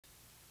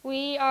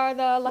We are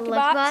the Lucky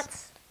Lucky Bots.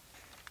 Bots.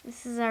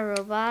 This is our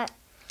robot.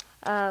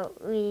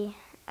 We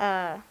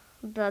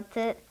built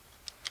it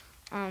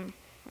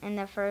in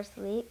the first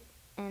week,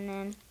 and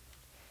then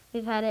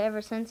we've had it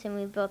ever since, and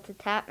we built a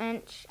tap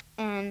bench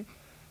and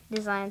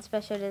designed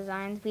special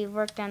designs. We've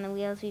worked on the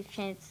wheels. We've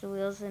changed the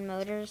wheels and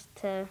motors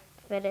to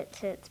fit it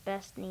to its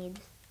best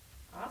needs.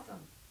 Awesome.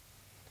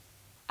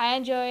 I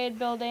enjoyed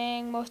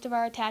building most of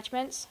our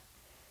attachments.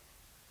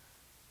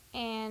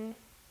 And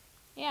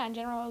yeah, in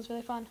general, it was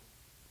really fun.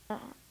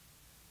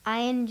 I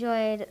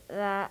enjoyed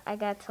that I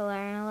got to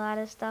learn a lot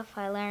of stuff.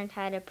 I learned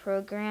how to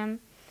program,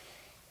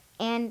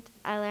 and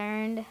I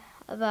learned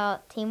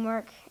about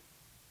teamwork.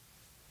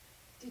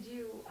 Did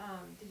you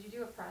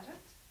do a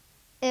project?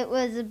 It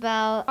was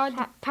about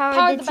Powered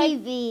power the the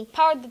TV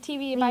Powered the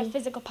TV by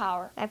physical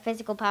power. by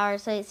physical power.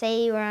 So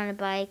say you were on a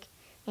bike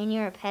and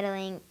you were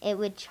pedaling, it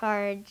would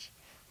charge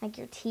like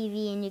your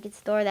TV, and you could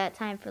store that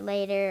time for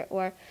later,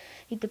 or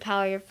you could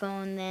power your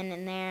phone then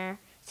and there.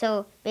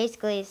 So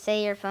basically,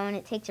 say your phone,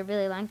 it takes a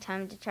really long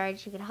time to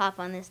charge. You could hop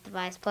on this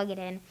device, plug it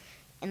in,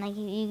 and like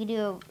you could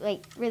do it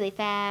like really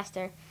fast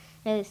or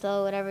really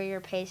slow, whatever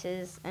your pace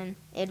is, and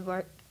it'd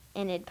work,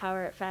 and it'd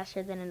power it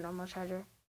faster than a normal charger.